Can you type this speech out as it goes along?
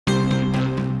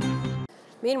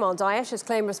Meanwhile, Daesh has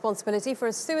claimed responsibility for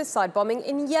a suicide bombing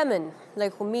in Yemen.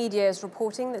 Local media is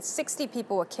reporting that 60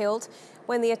 people were killed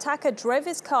when the attacker drove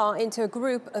his car into a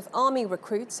group of army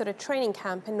recruits at a training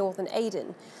camp in northern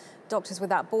Aden. Doctors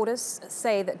Without Borders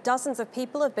say that dozens of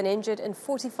people have been injured and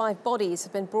 45 bodies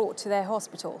have been brought to their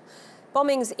hospital.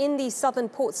 Bombings in the southern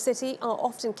port city are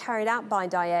often carried out by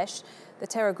Daesh. The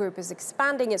terror group is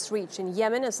expanding its reach in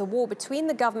Yemen as the war between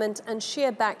the government and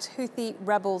Shia-backed Houthi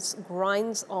rebels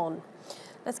grinds on.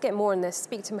 Let's get more on this.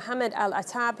 Speak to Mohammed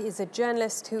Al-Attab. He's a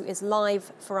journalist who is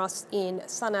live for us in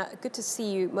Sanaa. Good to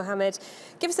see you, Mohammed.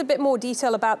 Give us a bit more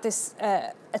detail about this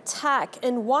attack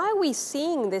and why are we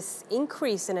seeing this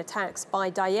increase in attacks by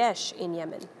Daesh in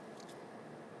Yemen?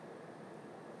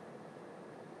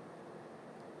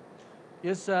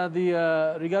 Yes,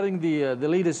 regarding the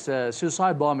latest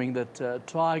suicide bombing that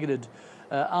targeted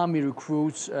army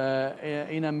recruits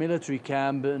in a military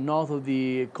camp north of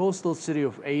the coastal city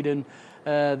of Aden,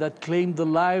 that claimed the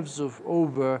lives of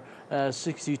over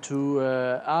 62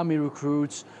 army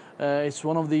recruits. It's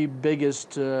one of the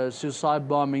biggest suicide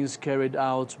bombings carried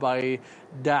out by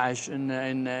Daesh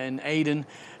in Aden.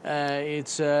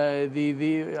 It's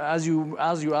as you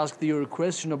asked your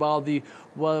question about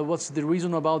what's the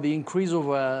reason about the increase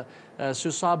of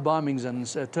suicide bombings and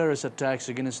terrorist attacks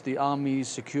against the army,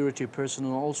 security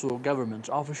personnel, also government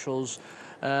officials.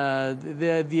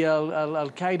 The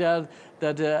Al-Qaeda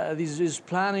that is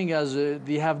planning, as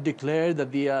they have declared,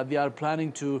 that they are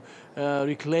planning to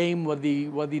reclaim what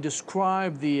they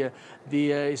describe the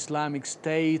Islamic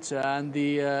State, and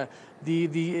they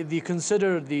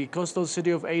consider the coastal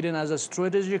city of Aden as a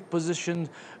strategic position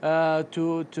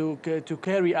to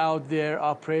carry out their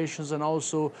operations, and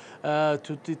also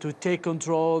to take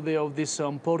control of this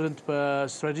important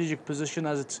strategic position,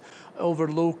 as it's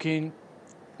overlooking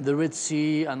the Red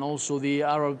Sea and also the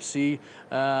Arab Sea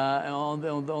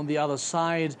on the other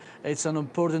side. It's an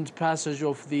important passage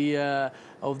of the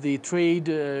trade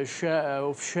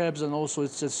of ships, and also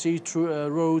it's a sea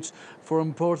route for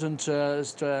important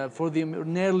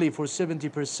nearly for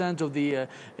 70% of the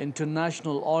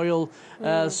international oil.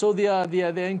 So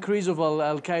the increase of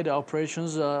Al-Qaeda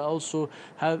operations also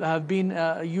have been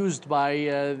used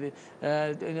by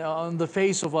on the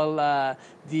face of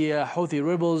the Houthi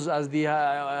rebels, as they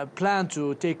plan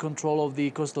to take control of the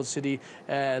coastal city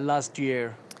last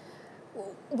year.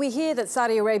 We hear that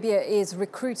Saudi Arabia is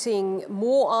recruiting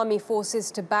more army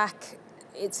forces to back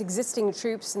its existing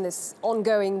troops in this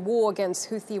ongoing war against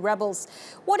Houthi rebels.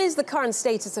 What is the current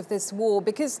status of this war?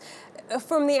 Because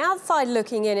from the outside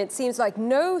looking in, it seems like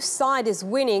no side is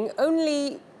winning,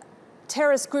 only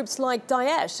terrorist groups like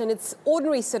Daesh, and it's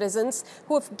ordinary citizens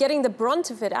who are getting the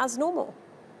brunt of it as normal.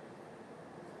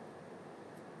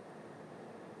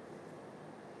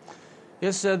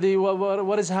 Yes,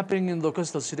 what is happening in the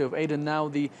coastal city of Aden now?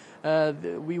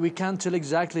 We can't tell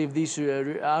exactly if these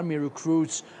army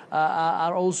recruits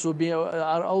are also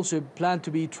planned to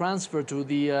be transferred to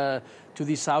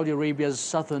the Saudi Arabia's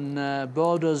southern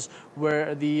borders,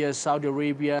 where the Saudi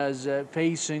Arabia is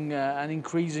facing an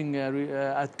increasing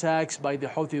attacks by the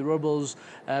Houthi rebels,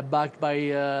 backed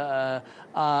by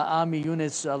army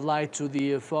units allied to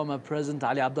the former President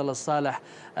Ali Abdullah Saleh.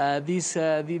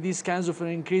 These kinds of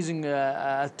increasing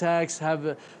attacks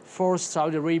have forced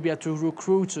Saudi Arabia to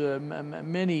recruit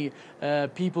many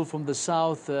people from the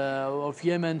south of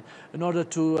Yemen in order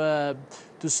to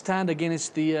stand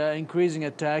against the increasing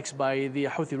attacks by the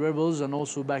Houthi rebels, and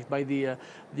also backed by the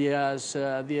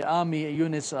army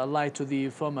units allied to the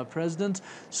former president.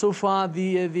 So far,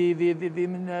 the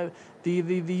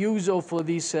use of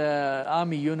these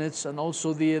army units, and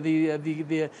also the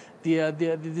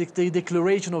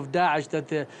declaration of Daesh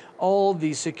that all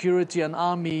the security and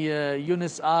army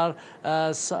units are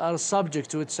subject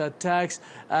to its attacks,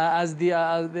 as they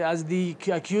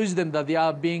accuse them that they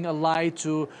are being allied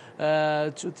to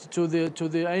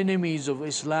the enemies of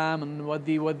Islam, and what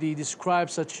they describe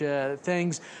such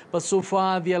things. But so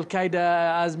far, the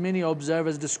Al-Qaeda, as many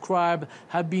observers describe,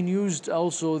 have been used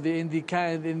also in the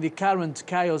current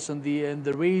chaos in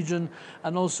the region,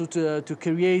 and also to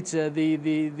create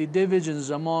the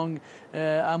divisions among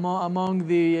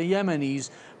the Yemenis.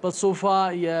 But so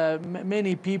far,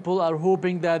 many people are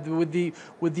hoping that with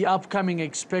the upcoming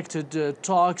expected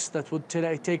talks that would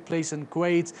take place in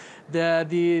Kuwait,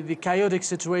 the chaotic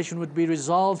situation would be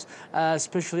resolved,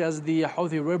 especially as the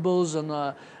Houthi rebels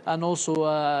and also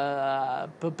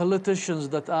politicians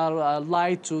that are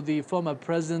allied to the former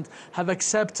president have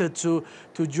accepted to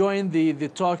join the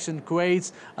talks in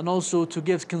Kuwait, and also to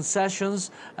give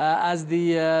concessions, as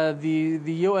the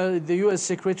U.S.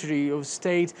 Secretary of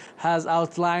State has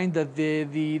outlined line that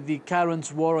the current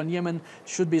war on Yemen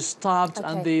should be stopped,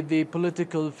 and the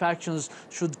political factions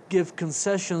should give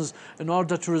concessions in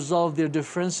order to resolve their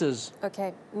differences. Okay,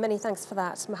 many thanks for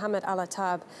that. Mohammed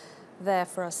Al-Attab there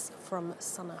for us from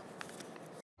Sanaa.